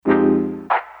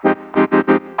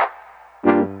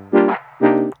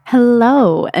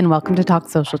Hello, and welcome to Talk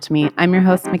Social to Me. I'm your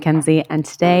host, Mackenzie, and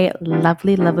today,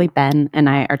 lovely, lovely Ben and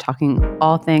I are talking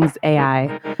all things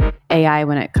AI. AI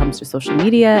when it comes to social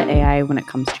media, AI when it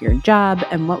comes to your job,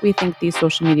 and what we think these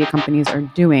social media companies are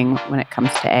doing when it comes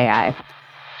to AI.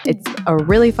 It's a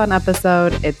really fun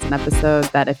episode. It's an episode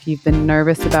that if you've been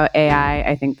nervous about AI,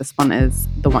 I think this one is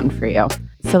the one for you.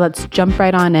 So let's jump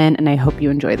right on in, and I hope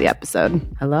you enjoy the episode.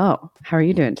 Hello. How are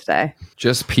you doing today?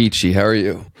 Just peachy. How are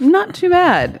you? Not too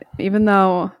bad, even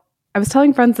though I was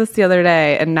telling friends this the other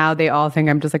day, and now they all think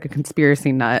I'm just like a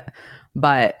conspiracy nut.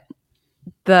 But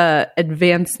the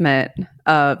advancement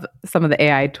of some of the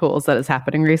AI tools that is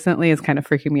happening recently is kind of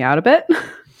freaking me out a bit.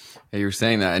 Hey, you were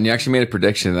saying that, and you actually made a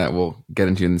prediction that we'll get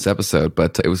into in this episode,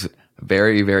 but it was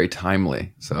very, very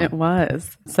timely. So It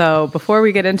was. So before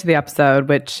we get into the episode,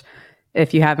 which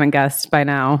if you haven't guessed by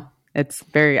now, it's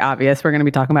very obvious. We're going to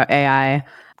be talking about AI,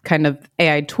 kind of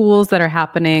AI tools that are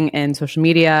happening in social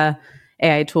media,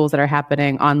 AI tools that are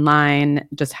happening online,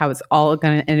 just how it's all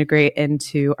going to integrate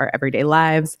into our everyday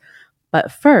lives. But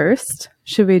first,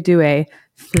 should we do a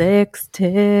Flicks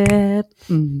tip?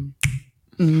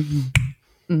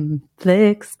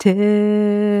 Flicks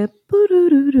tip.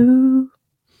 Boo-doo-doo-doo.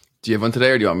 do you have one today,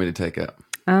 or do you want me to take it?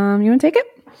 You want to take it?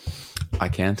 I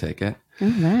can take it. All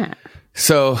right.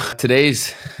 So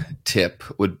today's tip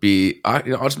would be,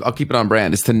 I'll keep it on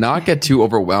brand, is to not get too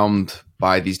overwhelmed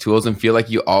by these tools and feel like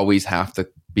you always have to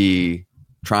be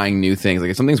trying new things.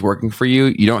 Like if something's working for you,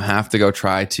 you don't have to go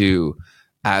try to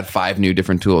add 5 new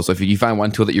different tools. So if you find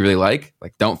one tool that you really like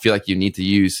don't feel like you need to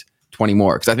use 20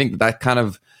 more. Because I think that kind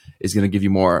of is going to give you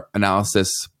more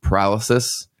analysis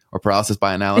paralysis or paralysis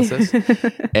by analysis.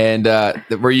 And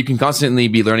where you can constantly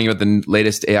be learning about the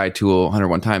latest AI tool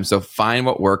 101 times. So find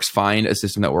what works, find a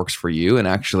system that works for you and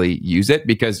actually use it,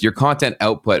 because your content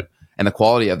output and the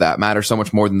quality of that matters so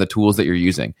much more than the tools that you're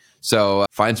using. So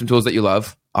find some tools that you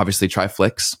love. Obviously try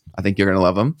Flicks. I think you're going to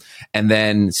love them. And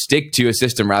then stick to a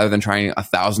system rather than trying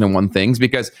 1,001 things,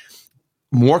 because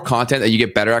more content that you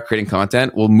get better at creating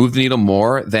content will move the needle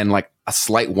more than like a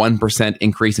slight 1%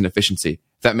 increase in efficiency.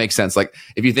 If that makes sense. Like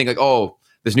if you think like, oh,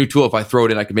 this new tool, if I throw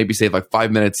it in, I could maybe save like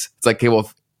 5 minutes. It's like, okay,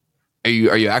 well, are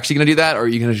you actually going to do that? Or are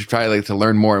you going to try like to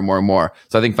learn more and more and more?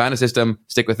 So I think find a system,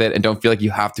 stick with it, and don't feel like you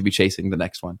have to be chasing the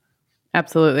next one.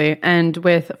 Absolutely. And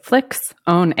with Flick's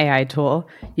own AI tool,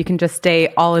 you can just stay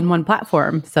all in one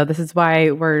platform. So this is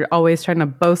why we're always trying to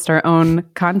boast our own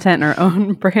content, our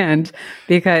own brand,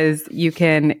 because you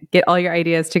can get all your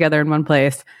ideas together in one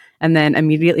place and then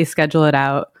immediately schedule it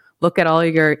out. Look at all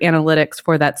your analytics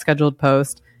for that scheduled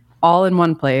post all in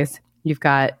one place. You've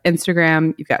got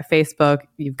Instagram, you've got Facebook,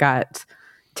 you've got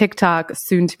TikTok,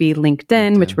 soon to be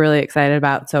LinkedIn, which we're really excited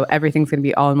about. So everything's going to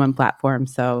be all in one platform,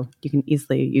 so you can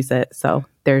easily use it. So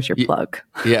there's your plug.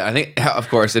 Yeah, I think, of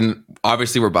course, and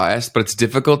obviously we're biased, but it's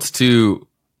difficult to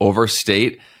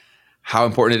overstate how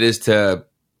important it is to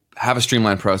have a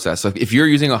streamlined process. So if you're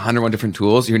using 101 different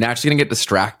tools, you're naturally going to get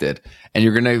distracted, and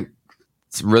you're going to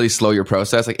really slow your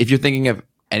process. Like if you're thinking of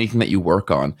anything that you work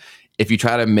on, if you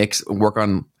try to work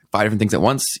on 5 different things at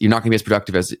once, you're not going to be as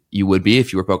productive as you would be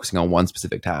if you were focusing on one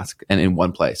specific task and in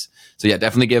one place. So yeah,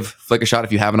 definitely give Flick a shot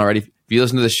if you haven't already. If you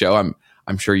listen to this show,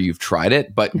 I'm sure you've tried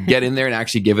it, but get in there and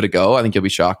actually give it a go. I think you'll be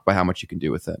shocked by how much you can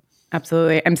do with it.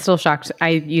 Absolutely. I'm still shocked. I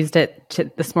used it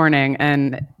this morning,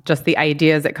 and just the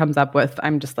ideas it comes up with,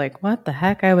 I'm just like, what the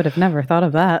heck? I would have never thought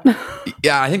of that.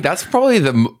 Yeah, I think that's probably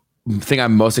the thing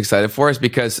I'm most excited for, is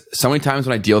because so many times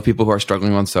when I deal with people who are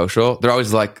struggling on social, they're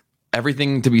always like,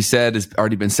 everything to be said has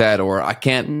already been said, or I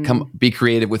can't be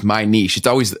creative with my niche. It's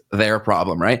always their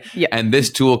problem, right? Yeah. And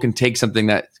this tool can take something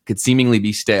that could seemingly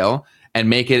be stale and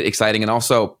make it exciting. And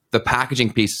also the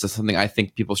packaging piece is something I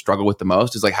think people struggle with the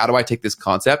most, is like, how do I take this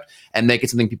concept and make it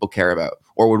something people care about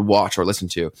or would watch or listen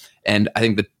to? And I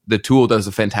think that the tool does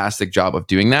a fantastic job of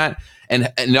doing that. And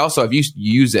also, if you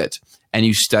use it and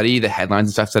you study the headlines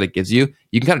and stuff that it gives you,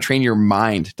 you can kind of train your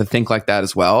mind to think like that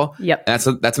as well. Yep. And that's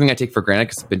something I take for granted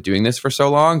because I've been doing this for so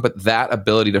long. But that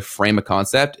ability to frame a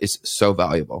concept is so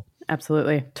valuable.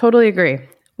 Absolutely. Totally agree.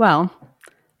 Well,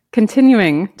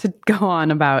 continuing to go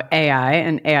on about AI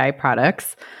and AI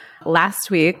products, last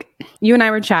week, you and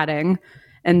I were chatting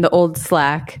in the old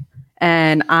Slack,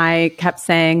 and I kept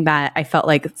saying that I felt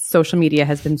like social media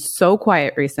has been so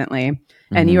quiet recently.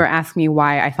 And you were asking me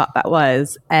why I thought that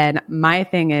was. And my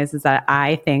thing is that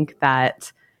I think that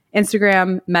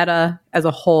Instagram, Meta as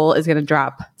a whole, is going to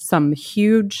drop some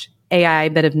huge AI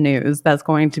bit of news that's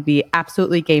going to be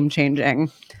absolutely game changing.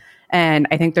 And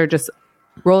I think they're just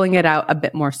rolling it out a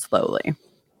bit more slowly.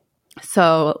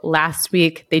 So last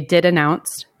week, they did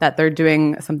announce that they're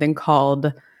doing something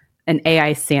called an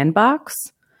AI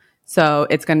sandbox. So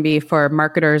it's going to be for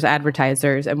marketers,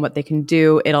 advertisers, and what they can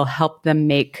do. It'll help them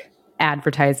make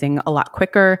advertising a lot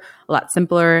quicker, a lot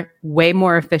simpler, way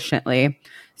more efficiently.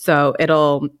 So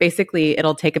it'll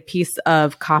take a piece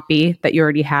of copy that you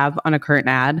already have on a current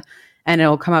ad, and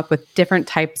it'll come up with different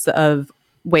types of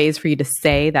ways for you to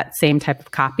say that same type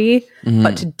of copy,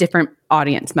 but to different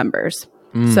audience members.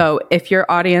 So if your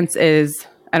audience is,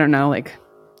 I don't know, like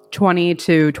 20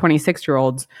 to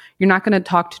 26-year-olds, you're not going to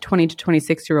talk to 20 to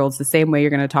 26-year-olds the same way you're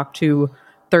going to talk to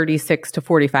 36 to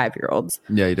 45-year-olds.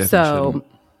 Yeah, you definitely shouldn't.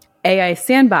 AI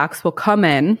Sandbox will come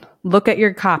in, look at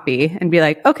your copy, and be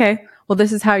like, okay, well,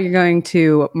 this is how you're going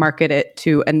to market it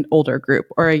to an older group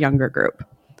or a younger group,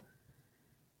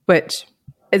 which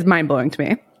is mind-blowing to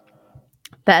me.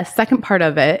 The second part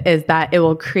of it is that it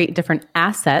will create different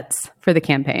assets for the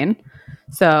campaign.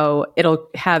 So it'll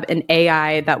have an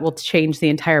AI that will change the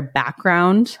entire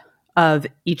background of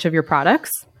each of your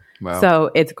products. Wow.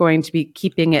 So it's going to be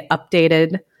keeping it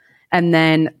updated. And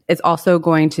then it's also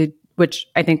going to, which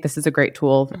I think this is a great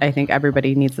tool. I think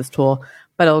everybody needs this tool,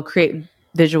 but it'll create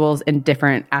visuals in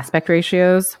different aspect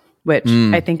ratios, which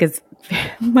I think is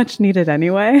much needed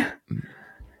anyway.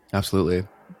 Absolutely.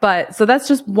 But so that's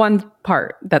just one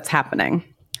part that's happening.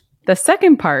 The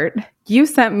second part, you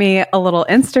sent me a little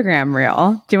Instagram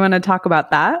reel. Do you want to talk about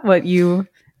that? What you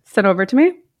sent over to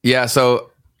me? Yeah.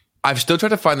 So I've still tried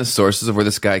to find the sources of where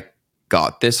this guy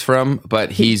got this from,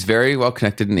 but he's very well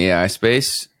connected in the AI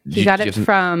space. He got it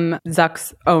from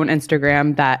Zuck's own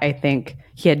Instagram that I think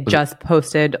he had just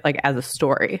posted like as a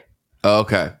story. Oh,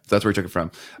 okay. So that's where he took it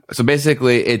from. So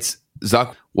basically it's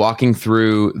Zuck walking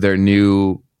through their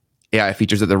new AI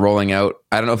features that they're rolling out.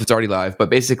 I don't know if it's already live, but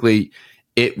basically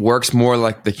it works more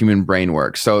like the human brain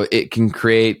works. So it can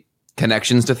create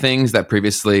connections to things that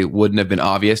previously wouldn't have been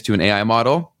obvious to an AI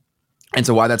model. And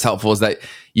so why that's helpful is that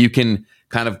you can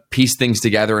kind of piece things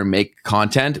together and make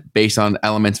content based on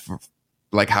elements for,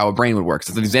 like how a brain would work.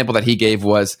 So the example that he gave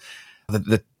was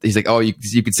he's like, oh, you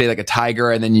could say like a tiger,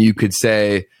 and then you could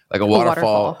say like a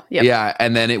waterfall. Yep. Yeah.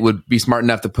 And then it would be smart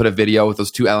enough to put a video with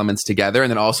those two elements together and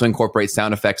then also incorporate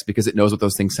sound effects because it knows what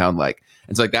those things sound like.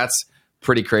 And so like, that's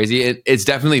pretty crazy. It's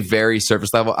definitely very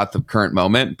surface level at the current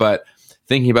moment, but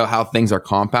thinking about how things are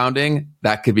compounding,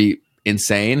 that could be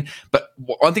insane. But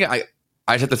one thing I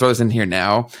just have to throw this in here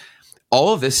now,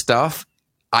 all of this stuff,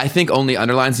 I think only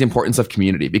underlines the importance of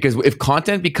community, because if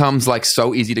content becomes like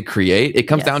so easy to create, it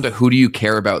comes down to who do you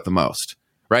care about the most,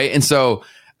 right? And so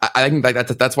I think like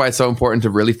that's why it's so important to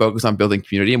really focus on building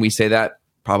community. And we say that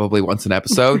probably once an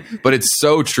episode, but it's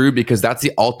so true because that's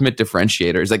the ultimate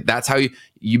differentiator. It's like that's how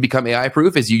you become AI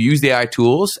proof, is you use the AI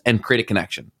tools and create a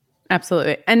connection.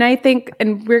 Absolutely. And I think,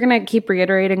 and we're going to keep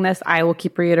reiterating this, I will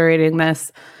keep reiterating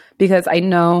this, because I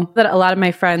know that a lot of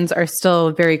my friends are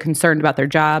still very concerned about their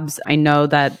jobs. I know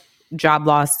that job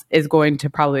loss is going to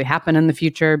probably happen in the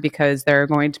future because there are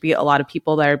going to be a lot of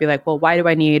people that are be like, well, why do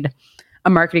I need a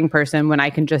marketing person when I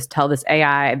can just tell this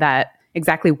AI that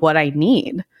exactly what I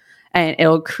need? And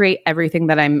it'll create everything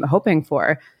that I'm hoping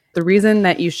for. The reason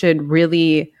that you should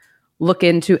really look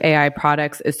into AI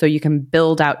products is so you can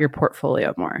build out your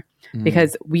portfolio more,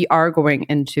 because we are going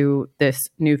into this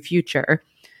new future.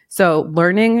 So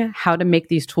learning how to make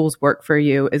these tools work for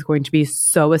you is going to be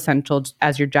so essential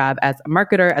as your job as a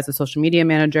marketer, as a social media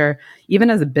manager, even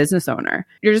as a business owner.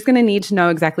 You're just going to need to know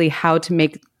exactly how to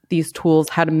make these tools,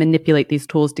 how to manipulate these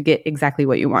tools to get exactly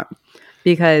what you want.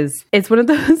 Because it's one of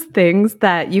those things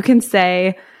that you can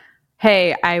say,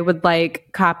 hey, I would like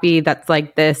copy that's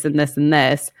like this and this and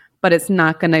this, but it's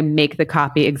not going to make the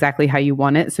copy exactly how you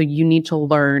want it. So you need to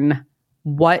learn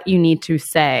what you need to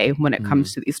say when it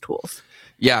comes to these tools.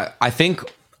 Yeah, I think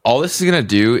all this is going to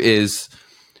do is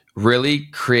really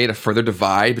create a further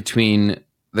divide between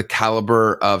the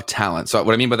caliber of talent. So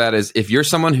what I mean by that is if you're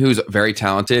someone who's very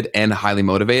talented and highly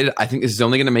motivated, I think this is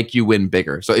only going to make you win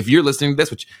bigger. So if you're listening to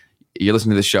this, which you're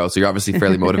listening to this show, so you're obviously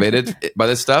fairly motivated by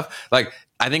this stuff, like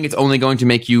I think it's only going to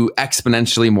make you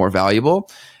exponentially more valuable,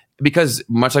 because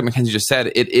much like Mackenzie just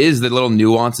said, it is the little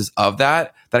nuances of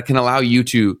that can allow you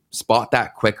to spot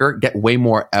that quicker, get way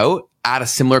more out at a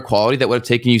similar quality that would have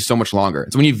taken you so much longer.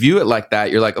 So when you view it like that,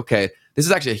 you're like, okay, this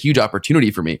is actually a huge opportunity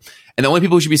for me. And the only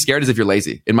people who should be scared is if you're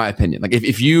lazy, in my opinion. Like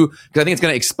if you, because I think it's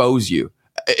going to expose you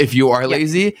if you are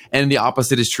lazy, and the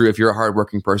opposite is true if you're a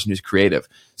hardworking person who's creative.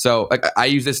 So like I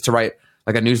use this to write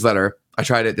like a newsletter. I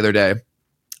tried it the other day,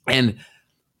 and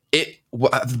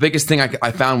the biggest thing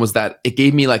I found was that it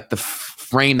gave me like the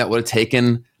frame that would have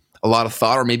taken a lot of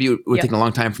thought, or maybe it would take a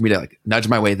long time for me to like nudge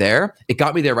my way there. It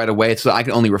got me there right away, so I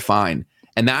can only refine.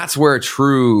 And that's where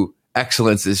true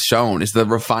excellence is shown, is the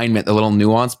refinement, the little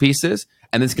nuance pieces.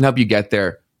 And this can help you get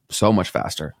there so much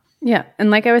faster. Yeah. And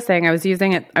like I was saying, I was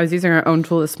using our own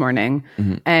tool this morning,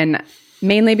 and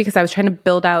mainly because I was trying to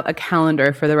build out a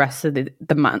calendar for the rest of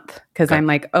the month. Because I'm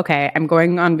like, okay, I'm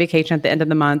going on vacation at the end of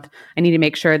the month. I need to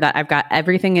make sure that I've got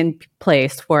everything in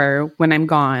place for when I'm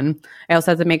gone. I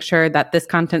also have to make sure that this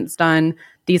content's done.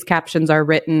 These captions are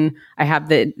written. I have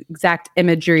the exact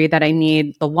imagery that I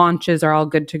need. The launches are all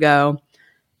good to go.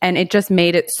 And it just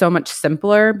made it so much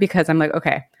simpler because I'm like,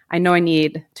 okay, I know I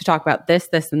need to talk about this,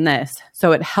 this, and this.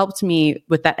 So it helped me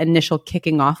with that initial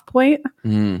kicking off point.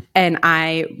 And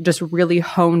I just really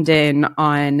honed in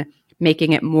on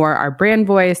making it more our brand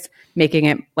voice, making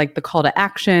it like the call to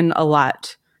action a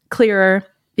lot clearer.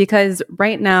 Because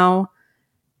right now,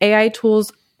 AI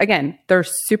tools, again, they're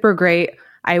super great.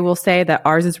 I will say that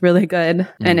ours is really good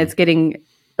and it's getting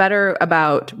better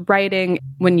about writing.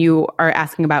 When you are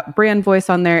asking about brand voice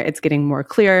on there, it's getting more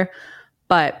clear.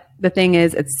 But the thing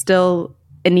is, it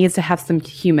needs to have some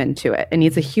human to it. It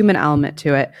needs a human element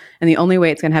to it. And the only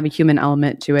way it's going to have a human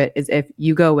element to it is if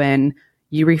you go in,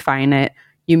 you refine it,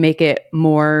 you make it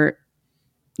more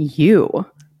you,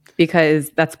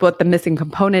 because that's what the missing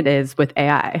component is with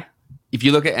AI. If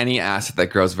you look at any asset that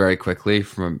grows very quickly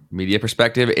from a media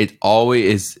perspective, it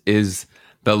always is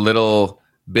the little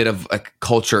bit of a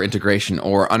culture integration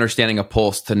or understanding a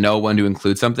pulse to know when to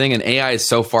include something. And AI is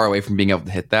so far away from being able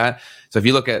to hit that. So if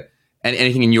you look at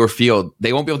anything in your field,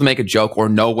 they won't be able to make a joke or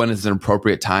know when is an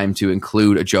appropriate time to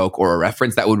include a joke or a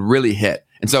reference that would really hit.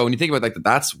 And so when you think about like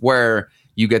that's where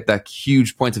you get the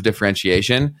huge points of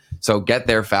differentiation. So get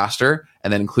there faster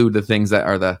and then include the things that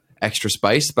are the extra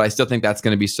spice. But I still think that's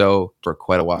going to be so for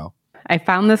quite a while. I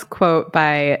found this quote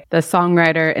by the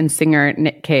songwriter and singer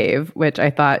Nick Cave, which I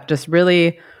thought just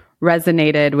really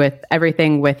resonated with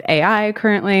everything with AI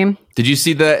currently. Did you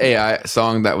see the AI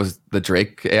song that was the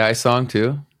Drake AI song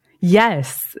too?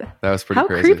 Yes. That was pretty How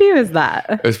crazy. creepy was that?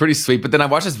 It was pretty sweet. But then I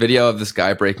watched this video of this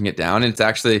guy breaking it down, and it's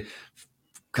actually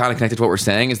kind of connected to what we're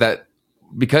saying, is that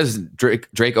because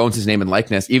Drake owns his name and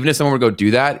likeness, even if someone would go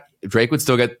do that, Drake would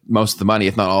still get most of the money,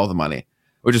 if not all of the money,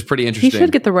 which is pretty interesting. He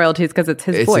should get the royalties because it's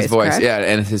his voice. It's his voice, correct? Yeah,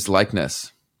 and his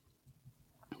likeness.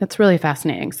 That's really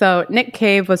fascinating. So Nick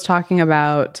Cave was talking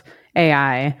about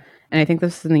AI, and I think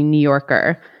this is in the New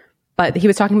Yorker, but he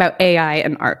was talking about AI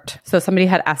and art. So somebody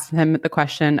had asked him the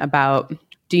question about,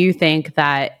 do you think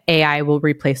that AI will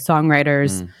replace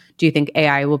songwriters? Do you think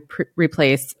AI will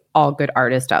replace all good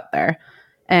artists out there?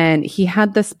 And he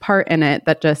had this part in it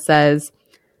that just says,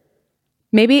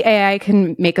 maybe AI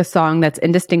can make a song that's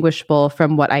indistinguishable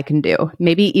from what I can do,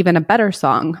 maybe even a better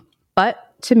song. But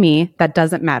to me, that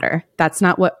doesn't matter. That's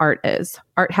not what art is.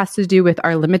 Art has to do with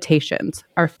our limitations,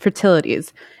 our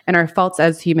fertilities, and our faults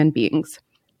as human beings.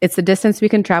 It's the distance we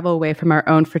can travel away from our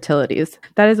own fertilities.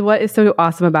 That is what is so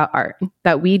awesome about art,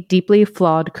 that we deeply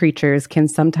flawed creatures can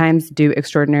sometimes do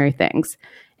extraordinary things.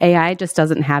 AI just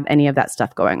doesn't have any of that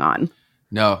stuff going on.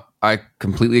 No, I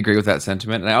completely agree with that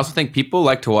sentiment. And I also think people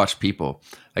like to watch people.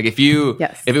 Like if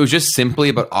it was just simply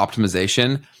about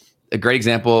optimization, a great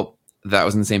example that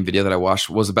was in the same video that I watched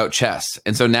was about chess.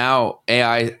 And so now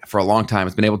AI for a long time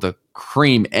has been able to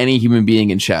cream any human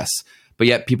being in chess. But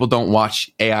yet people don't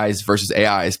watch AIs versus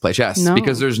AIs play chess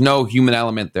because there's no human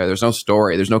element there. There's no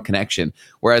story. There's no connection.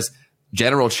 Whereas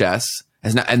general chess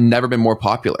has never been more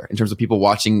popular in terms of people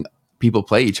watching people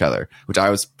play each other, which I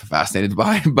was fascinated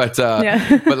by. But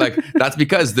but like that's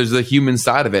because there's the human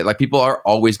side of it. Like people are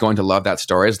always going to love that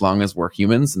story as long as we're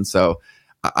humans. And so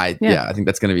I think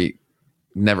that's going to be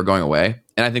never going away.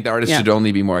 And I think the artists should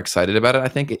only be more excited about it. I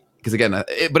think because again,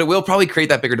 but it will probably create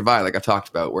that bigger divide, like I've talked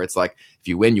about, where it's like if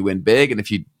you win big, and if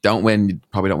you don't win, you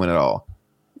probably don't win at all.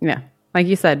 Yeah, like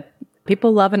you said,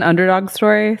 people love an underdog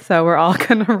story, so we're all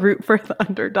going to root for the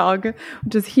underdog,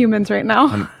 which is humans right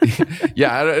now.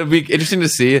 Yeah, it'll be interesting to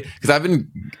see because I've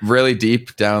been really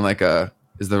deep down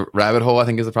is the rabbit hole, I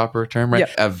think is the proper term, right?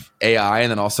 Yep. Of AI,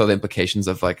 and then also the implications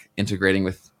of like integrating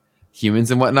with humans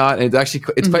and whatnot. And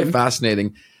it's quite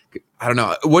fascinating. I don't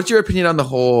know. What's your opinion on the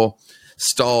whole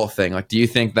stall thing? Like, do you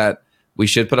think that we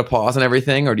should put a pause on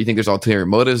everything, or do you think there's ulterior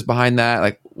motives behind that?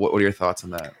 Like, what are your thoughts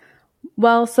on that?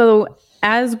 Well, so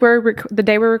as the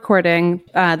day we're recording,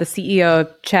 the CEO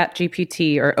of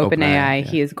ChatGPT or OpenAI,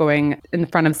 he is going in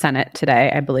front of Senate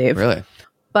today, I believe. Really?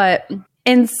 But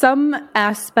in some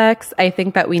aspects, I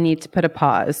think that we need to put a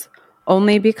pause,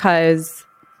 only because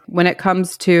when it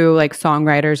comes to like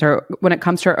songwriters or when it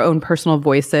comes to our own personal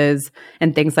voices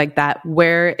and things like that,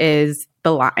 where is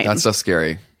the line? That's so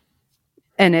scary.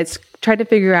 And it's trying to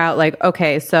figure out like,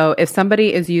 okay, so if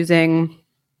somebody is using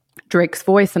Drake's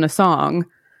voice in a song,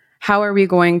 how are we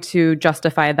going to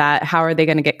justify that? How are they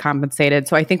going to get compensated?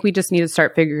 So I think we just need to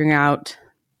start figuring out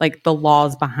like the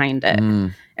laws behind it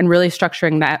and really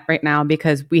structuring that right now,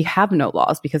 because we have no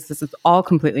laws, because this is all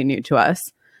completely new to us.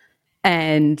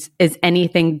 And is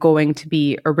anything going to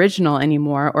be original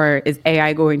anymore? Or is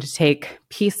AI going to take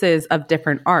pieces of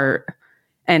different art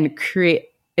and create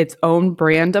its own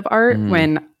brand of art?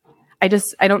 When I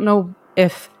don't know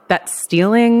if that's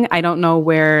stealing. I don't know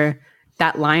where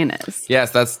that line is.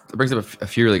 Yes, that brings up a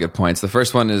few really good points. The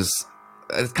first one is,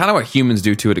 it's kind of what humans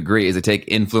do to a degree, is they take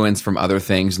influence from other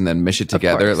things and then mesh it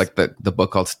together. Like the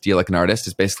book called Steal Like an Artist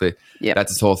is basically,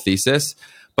 that's its whole thesis.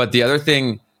 But the other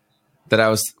thing that I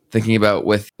was thinking about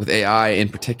with AI in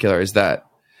particular is that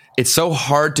it's so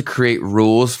hard to create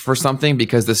rules for something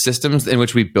because the systems in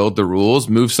which we build the rules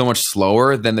move so much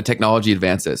slower than the technology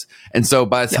advances. And so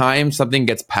by the time something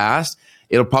gets passed,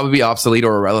 it'll probably be obsolete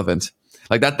or irrelevant.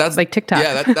 Like that's like TikTok.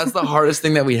 Yeah, that's the hardest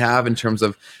thing that we have in terms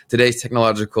of today's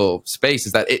technological space,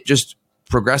 is that it just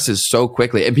progresses so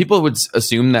quickly. And people would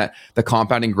assume that the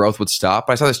compounding growth would stop.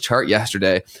 But I saw this chart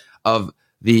yesterday of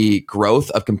the growth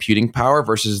of computing power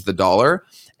versus the dollar,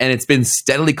 and it's been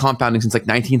steadily compounding since like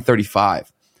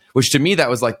 1935, which to me, that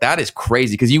was like, that is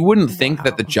crazy, because you wouldn't think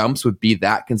that the jumps would be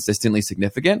that consistently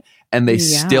significant, and they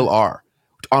still are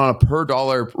on a per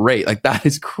dollar rate. Like, that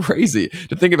is crazy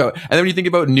to think about. And then when you think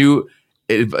about new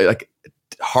like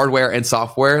hardware and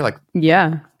software, like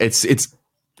it's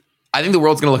I think the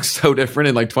world's going to look so different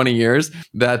in like 20 years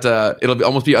that it'll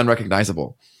almost be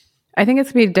unrecognizable. I think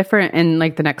it's going to be different in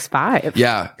like the next 5.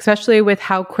 Yeah. Especially with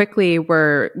how quickly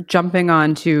we're jumping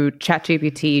on to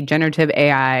ChatGPT, generative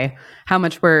AI, how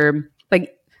much we're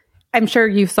like, I'm sure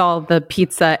you saw the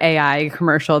pizza AI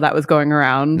commercial that was going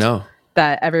around. No.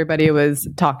 That everybody was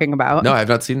talking about. No, I've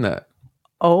not seen that.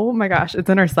 Oh my gosh, it's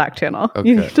in our Slack channel.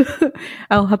 Okay.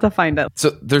 I'll have to find it.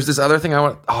 So there's this other thing I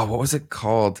want. Oh, what was it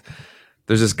called?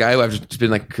 There's this guy who I've just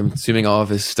been like consuming all of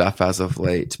his stuff as of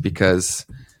late, because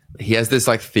he has this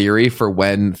like theory for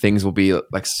when things will be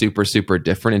like super, super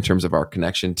different in terms of our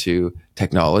connection to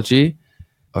technology.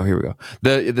 Oh, here we go.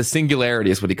 The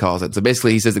singularity is what he calls it. So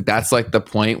basically he says that that's like the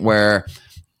point where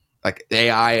like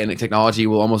AI and technology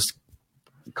will almost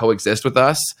coexist with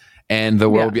us and the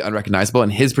world will be unrecognizable.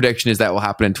 And his prediction is that will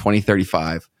happen in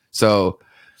 2035. So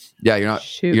yeah,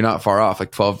 you're not far off.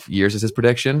 Like 12 years is his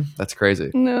prediction. That's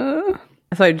crazy. No.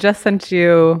 So I just sent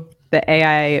you the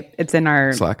AI. It's in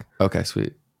our Slack. Okay,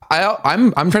 sweet.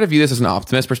 I'm trying to view this as an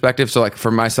optimist perspective. So like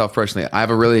for myself personally, I have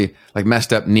a really like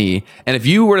messed up knee. And if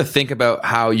you were to think about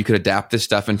how you could adapt this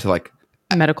stuff into like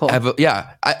medical,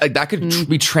 that could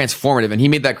be transformative. And he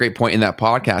made that great point in that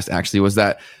podcast actually, was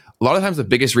that a lot of times the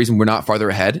biggest reason we're not farther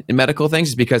ahead in medical things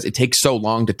is because it takes so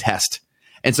long to test.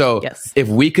 And so if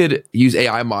we could use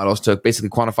AI models to basically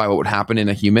quantify what would happen in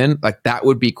a human, like that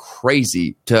would be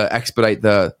crazy to expedite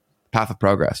the path of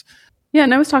progress. Yeah,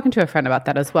 and I was talking to a friend about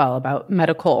that as well, about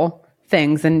medical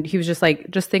things. And he was just like,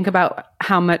 just think about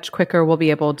how much quicker we'll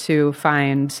be able to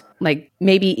find, like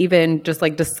maybe even just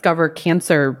like discover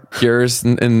cancer. Cures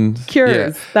and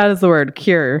cures. Yeah. That is the word,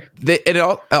 cure.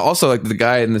 Also like the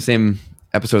guy in the same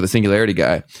episode of The Singularity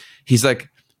Guy, he's like,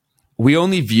 we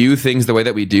only view things the way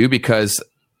that we do because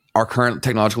our current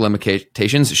technological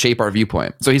limitations shape our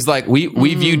viewpoint. So he's like, we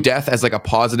view death as like a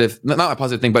positive, not a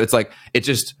positive thing, but it's like, it's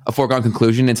just a foregone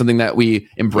conclusion and something that we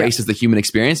embrace as the human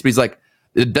experience. But he's like,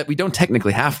 that we don't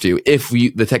technically have to, if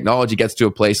the technology gets to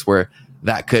a place where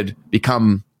that could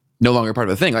become no longer part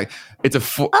of the thing. Like it's a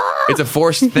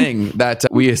forced thing that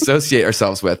we associate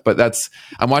ourselves with. But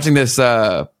I'm watching this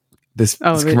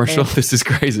commercial. This is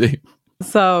crazy.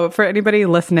 So for anybody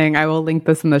listening, I will link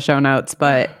this in the show notes,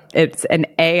 but it's an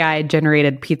AI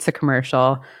generated pizza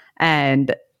commercial,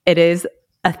 and it is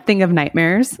a thing of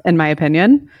nightmares, in my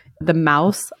opinion. The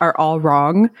mouths are all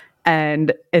wrong,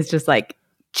 and it's just like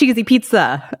cheesy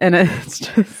pizza, and it's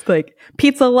just like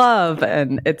pizza love,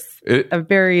 and it's a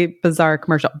very bizarre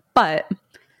commercial. But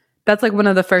that's like one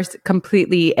of the first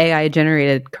completely AI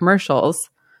generated commercials.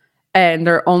 And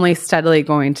they're only steadily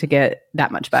going to get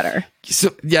that much better.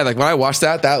 So yeah, like when I watched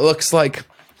that looks like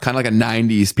kind of like a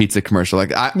 90s pizza commercial.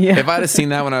 Like if I'd have seen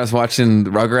that when I was watching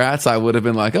Rugrats, I would have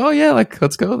been like, oh yeah, like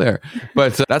let's go there.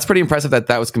 But that's pretty impressive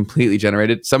that was completely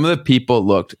generated. Some of the people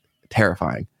looked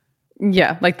terrifying.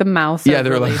 Yeah, like the mouths are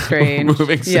they're really like strange.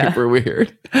 moving super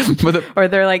weird. Or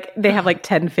they're like, they have like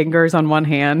 10 fingers on one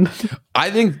hand.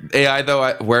 I think AI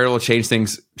though, where it will change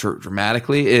things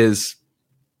dramatically is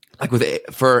like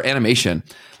for animation,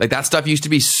 like that stuff used to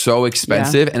be so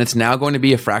expensive and it's now going to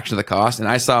be a fraction of the cost. And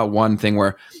I saw one thing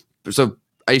where, so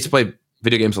I used to play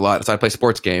video games a lot. So I play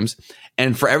sports games,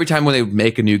 and for every time when they would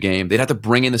make a new game, they'd have to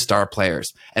bring in the star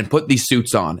players and put these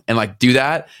suits on and like do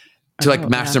that to like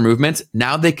match their movements.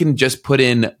 Now they can just put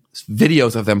in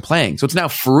videos of them playing. So it's now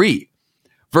free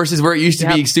versus where it used to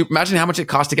be Yep. super. Imagine how much it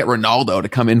cost to get Ronaldo to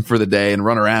come in for the day and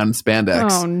run around in spandex.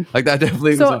 Oh. Like that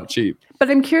definitely was not cheap. But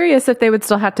I'm curious if they would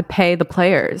still have to pay the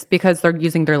players because they're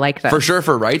using their likeness. For sure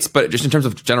for rights, but just in terms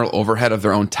of general overhead of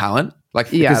their own talent.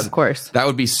 Like, Yeah, because of course. that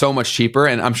would be so much cheaper.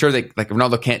 And I'm sure like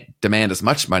Ronaldo can't demand as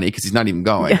much money because he's not even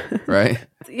going, right?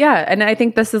 Yeah. And I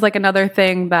think this is like another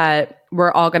thing that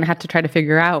we're all going to have to try to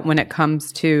figure out when it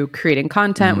comes to creating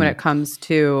content, when it comes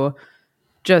to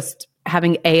just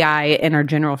having AI in our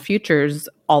general futures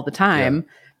all the time.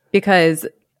 Because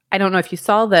I don't know if you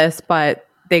saw this, but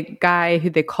the guy who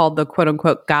they called the quote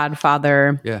unquote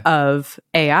godfather of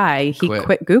AI, he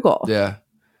quit Google. Yeah.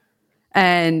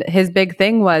 And his big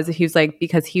thing was he was like,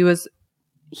 because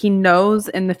he knows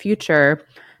in the future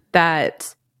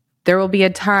that there will be a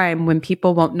time when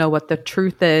people won't know what the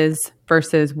truth is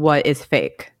versus what is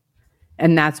fake.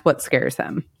 And that's what scares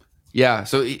him. Yeah.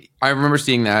 So I remember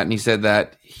seeing that, and he said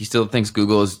that he still thinks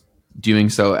Google is doing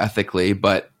so ethically,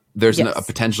 but there's a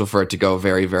potential for it to go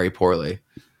very, very poorly.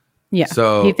 Yeah.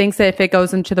 So he thinks that if it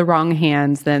goes into the wrong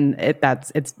hands, then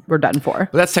we're done for.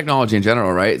 But that's technology in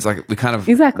general, right? It's like we kind of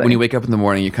when you wake up in the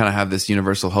morning, you kind of have this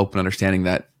universal hope and understanding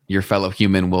that your fellow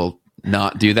human will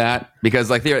not do that, because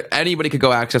like anybody could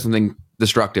go access something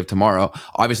destructive tomorrow.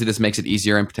 Obviously, this makes it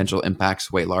easier and potential impacts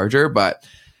way larger. But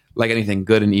like anything,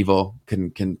 good and evil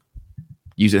can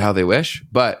use it how they wish.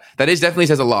 But that definitely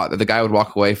says a lot that the guy would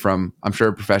walk away from, I'm sure,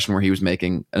 a profession where he was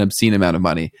making an obscene amount of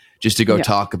money just to go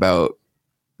talk about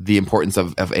the importance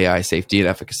of AI safety and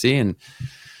efficacy. And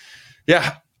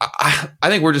I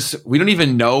think we don't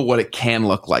even know what it can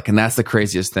look like. And that's the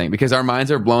craziest thing, because our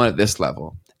minds are blown at this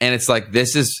level. And it's like,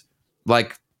 this is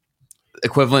like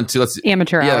equivalent to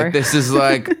amateur hour. Like, this is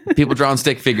like people drawing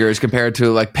stick figures compared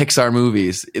to like Pixar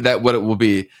movies, that what it will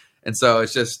be. And so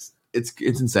it's just, it's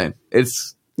insane.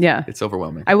 It's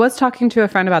overwhelming. I was talking to a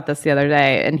friend about this the other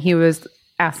day, and he was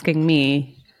asking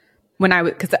me,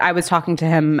 because I was talking to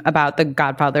him about the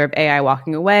godfather of AI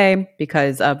walking away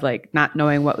because of like not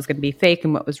knowing what was going to be fake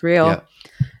and what was real. Yeah.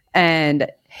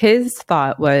 And his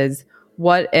thought was,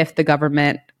 what if the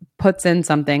government puts in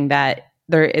something that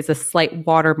there is a slight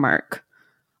watermark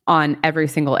on every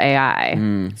single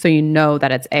AI? So you know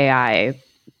that it's AI,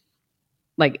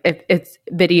 like if it's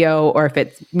video or if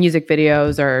it's music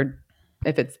videos or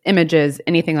if it's images,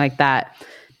 anything like that.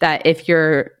 That if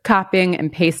you're copying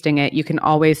and pasting it, you can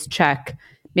always check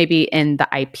maybe in the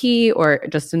IP or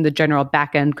just in the general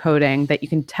backend coding that you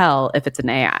can tell if it's an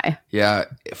AI. Yeah.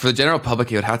 For the general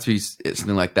public, it would have to be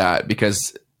something like that,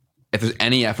 because if there's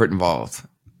any effort involved,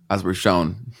 as we've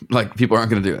shown, like people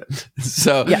aren't going to do it.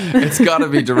 So it's got to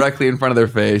be directly in front of their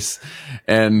face.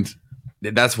 And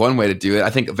that's one way to do it.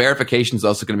 I think verification is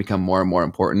also going to become more and more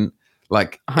important.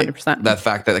 Like 100%. That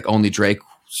fact that like only Drake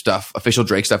stuff, official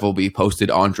Drake stuff will be posted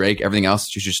on Drake. Everything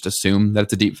else, you just assume that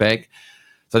it's a deep fake.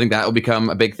 So I think that will become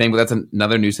a big thing, but that's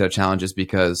another new set of challenges,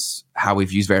 because how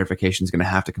we've used verification is going to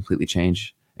have to completely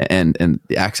change, and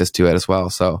the access to it as well.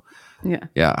 So and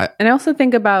I also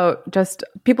think about just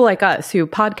people like us who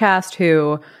podcast,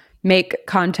 who make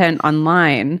content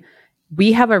online.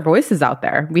 We have our voices out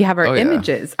there. We have our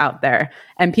images out there,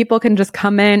 and people can just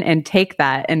come in and take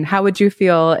that. And how would you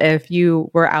feel if you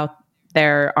were out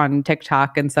there on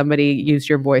TikTok and somebody used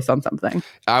your voice on something?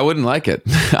 I wouldn't like it,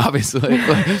 obviously. You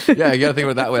got to think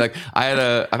about it that way. Like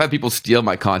I've had people steal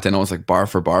my content almost like bar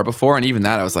for bar before, and even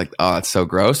that I was like, oh, that's so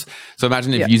gross. So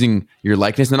imagine if using your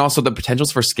likeness, and then also the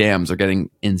potentials for scams are getting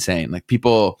insane. Like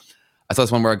I saw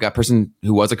this one where a person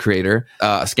who was a creator,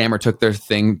 a scammer took their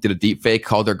thing, did a deep fake,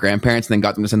 called their grandparents, and then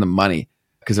got them to send them money,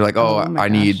 because they're like, I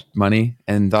need money,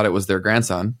 and thought it was their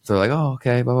grandson. So they're like, oh,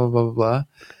 okay, blah, blah, blah, blah, blah.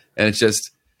 And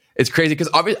it's crazy, because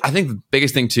I think the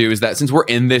biggest thing too is that since we're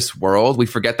in this world, we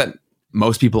forget that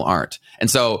most people aren't. And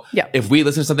so if we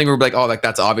listen to something, we're like, oh, like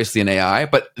that's obviously an AI,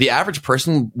 but the average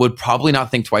person would probably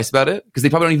not think twice about it, because they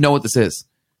probably don't even know what this is.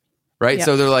 Right. Yeah.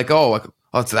 So they're like,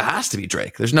 that has to be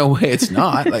Drake. There's no way it's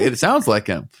not. Like, it sounds like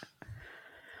him.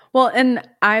 Well, and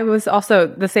I was also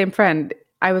the same friend.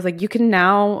 I was like, you can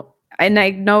now, and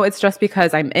I know it's just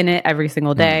because I'm in it every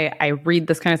single day. I read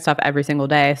this kind of stuff every single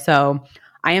day. So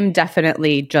I am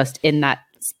definitely just in that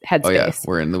headspace. Oh yeah,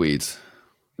 we're in the weeds.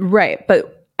 Right.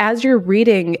 But as you're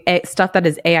reading stuff that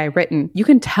is AI written, you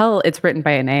can tell it's written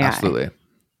by an AI. Absolutely.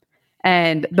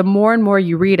 And the more and more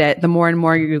you read it, the more and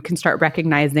more you can start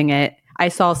recognizing it. I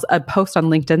saw a post on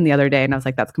LinkedIn the other day, and I was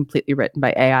like, that's completely written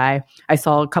by AI. I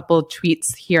saw a couple of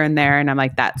tweets here and there, and I'm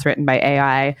like, that's written by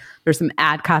AI. There's some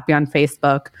ad copy on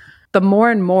Facebook. The more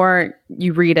and more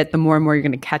you read it, the more and more you're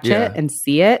going to catch it and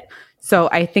see it. So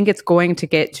I think it's going to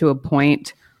get to a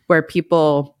point where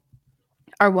people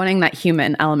are wanting that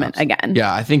human element again.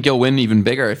 Yeah, I think you'll win even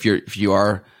bigger if you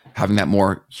are having that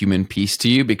more human piece to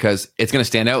you, because it's going to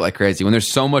stand out like crazy when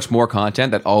there's so much more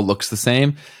content that all looks the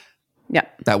same. Yeah,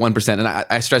 that 1%. And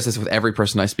I stress this with every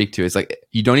person I speak to. It's like,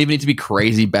 you don't even need to be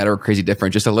crazy better or crazy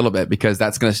different, just a little bit, because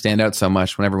that's going to stand out so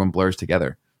much when everyone blurs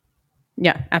together.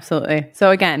 Yeah, absolutely. So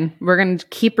again, we're going to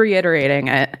keep reiterating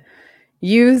it.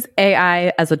 Use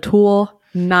AI as a tool,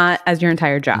 not as your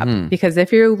entire job. Because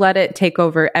if you let it take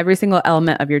over every single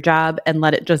element of your job and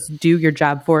let it just do your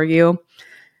job for you,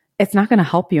 it's not going to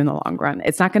help you in the long run.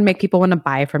 It's not going to make people want to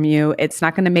buy from you. It's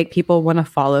not going to make people want to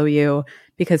follow you,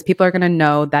 because people are going to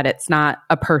know that it's not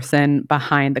a person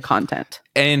behind the content.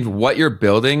 And what you're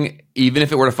building, even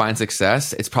if it were to find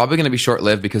success, it's probably going to be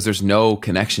short-lived because there's no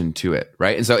connection to it,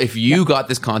 right? And so if you got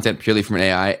this content purely from an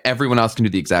AI, everyone else can do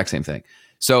the exact same thing.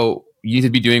 So you need to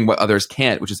be doing what others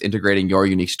can't, which is integrating your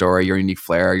unique story, your unique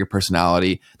flair, your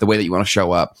personality, the way that you want to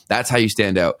show up. That's how you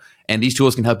stand out. And these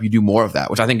tools can help you do more of that,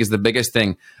 which I think is the biggest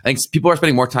thing. I think people are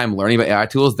spending more time learning about AI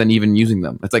tools than even using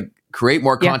them. It's like, create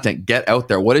more content, get out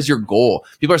there. What is your goal?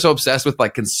 People are so obsessed with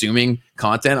like consuming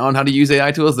content on how to use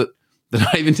AI tools that they're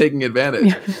not even taking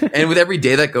advantage. And with every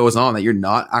day that goes on that you're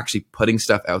not actually putting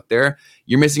stuff out there,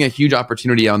 you're missing a huge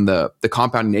opportunity on the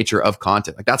compounding nature of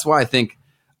content. Like, that's why I think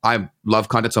I love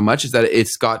content so much, is that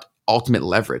it's got ultimate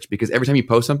leverage, because every time you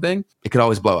post something, it could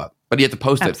always blow up, but you have to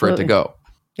post it for it to go.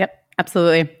 Yep,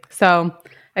 absolutely. So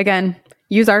again,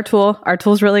 use our tool. Our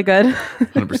tool's really good.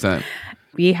 100%.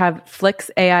 We have Flick's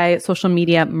AI social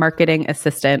media marketing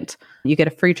assistant. You get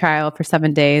a free trial for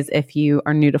 7 days if you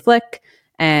are new to Flick,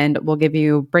 and we'll give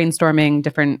you brainstorming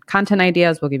different content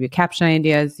ideas. We'll give you caption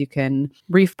ideas. You can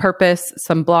repurpose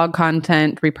some blog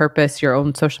content, repurpose your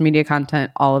own social media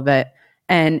content, all of it.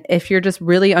 And if you're just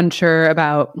really unsure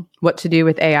about what to do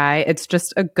with AI, it's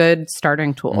just a good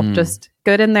starting tool. Just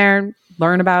get in there,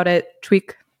 learn about it,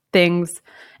 tweak things.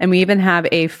 And we even have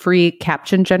a free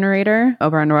caption generator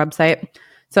over on our website.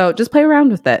 So just play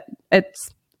around with it.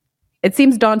 It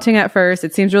seems daunting at first.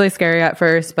 It seems really scary at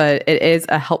first, but it is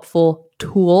a helpful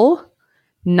tool,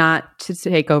 not to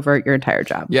take over your entire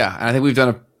job. Yeah. And I think we've done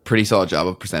a pretty solid job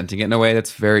of presenting it in a way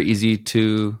that's very easy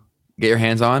to get your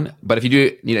hands on. But if you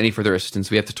do need any further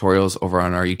assistance, we have tutorials over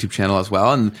on our YouTube channel as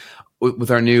well. And with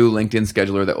our new LinkedIn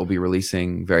scheduler that we'll be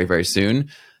releasing very, very soon,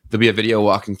 there'll be a video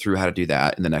walking through how to do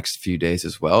that in the next few days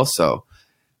as well. So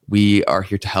we are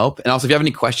here to help. And also, if you have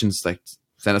any questions, like,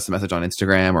 send us a message on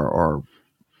Instagram or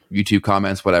YouTube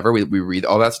comments, whatever. We read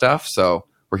all that stuff. So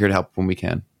we're here to help when we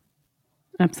can.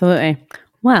 Absolutely.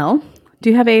 Well,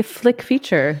 do you have a Flick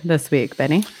feature this week,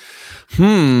 Benny?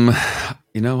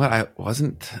 You know what? I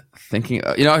wasn't thinking.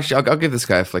 Actually, I'll give this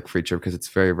guy a Flick feature because it's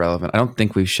very relevant. I don't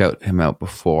think we've shouted him out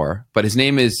before, but his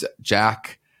name is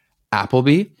Jack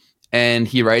Appleby, and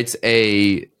he writes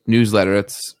a newsletter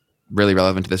that's really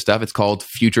relevant to this stuff. It's called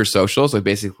Future Social. So he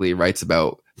basically writes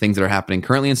about things that are happening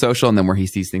currently in social and then where he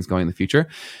sees things going in the future.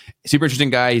 Super interesting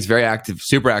guy. He's very active,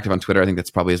 super active on Twitter. I think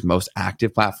that's probably his most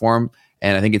active platform.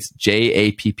 And I think it's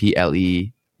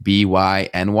JAPPLEBYNY.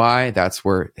 That's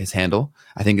where his handle.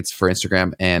 I think it's for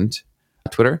Instagram and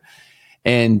Twitter.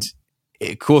 And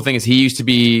a cool thing is he used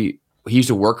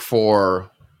to work for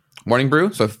Morning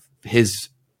Brew. So his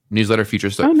newsletter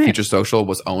Future Social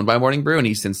was owned by Morning Brew, and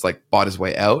he's since bought his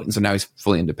way out. And so now he's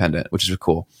fully independent, which is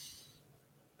cool.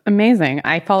 Amazing.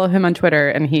 I follow him on Twitter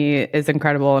and he is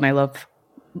incredible. And I love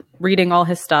reading all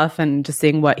his stuff and just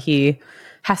seeing what he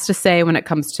has to say when it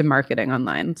comes to marketing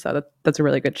online. So that's a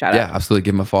really good shout out. Yeah, absolutely.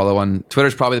 Give him a follow on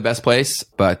Twitter's probably the best place,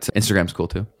 but Instagram's cool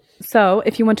too. So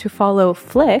if you want to follow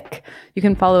Flick, you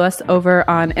can follow us over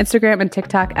on Instagram and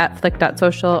TikTok at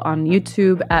flick.social, on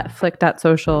YouTube at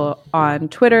flick.social, on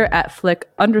Twitter at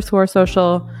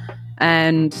flick_social.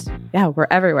 And yeah, we're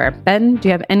everywhere. Ben, do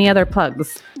you have any other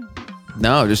plugs?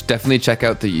 No, just definitely check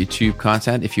out the YouTube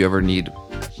content if you ever need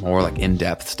more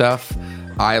in-depth stuff.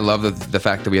 I love the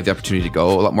fact that we have the opportunity to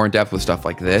go a lot more in depth with stuff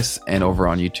like this and over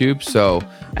on YouTube. So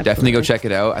Definitely go check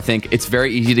it out. I think it's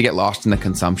very easy to get lost in the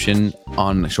consumption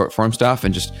on short form stuff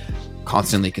and just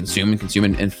constantly consume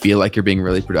and feel like you're being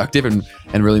really productive and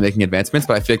really making advancements.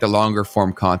 But I feel like the longer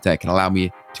form content can allow me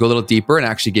to go a little deeper and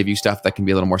actually give you stuff that can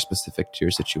be a little more specific to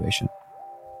your situation.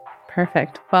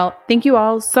 Perfect. Well, thank you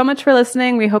all so much for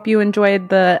listening. We hope you enjoyed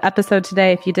the episode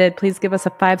today. If you did, please give us a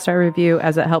 5-star review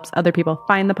as it helps other people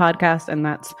find the podcast. And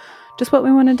that's just what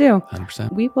we want to do.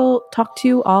 100%. We will talk to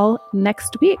you all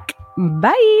next week.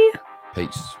 Bye.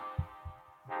 Peace.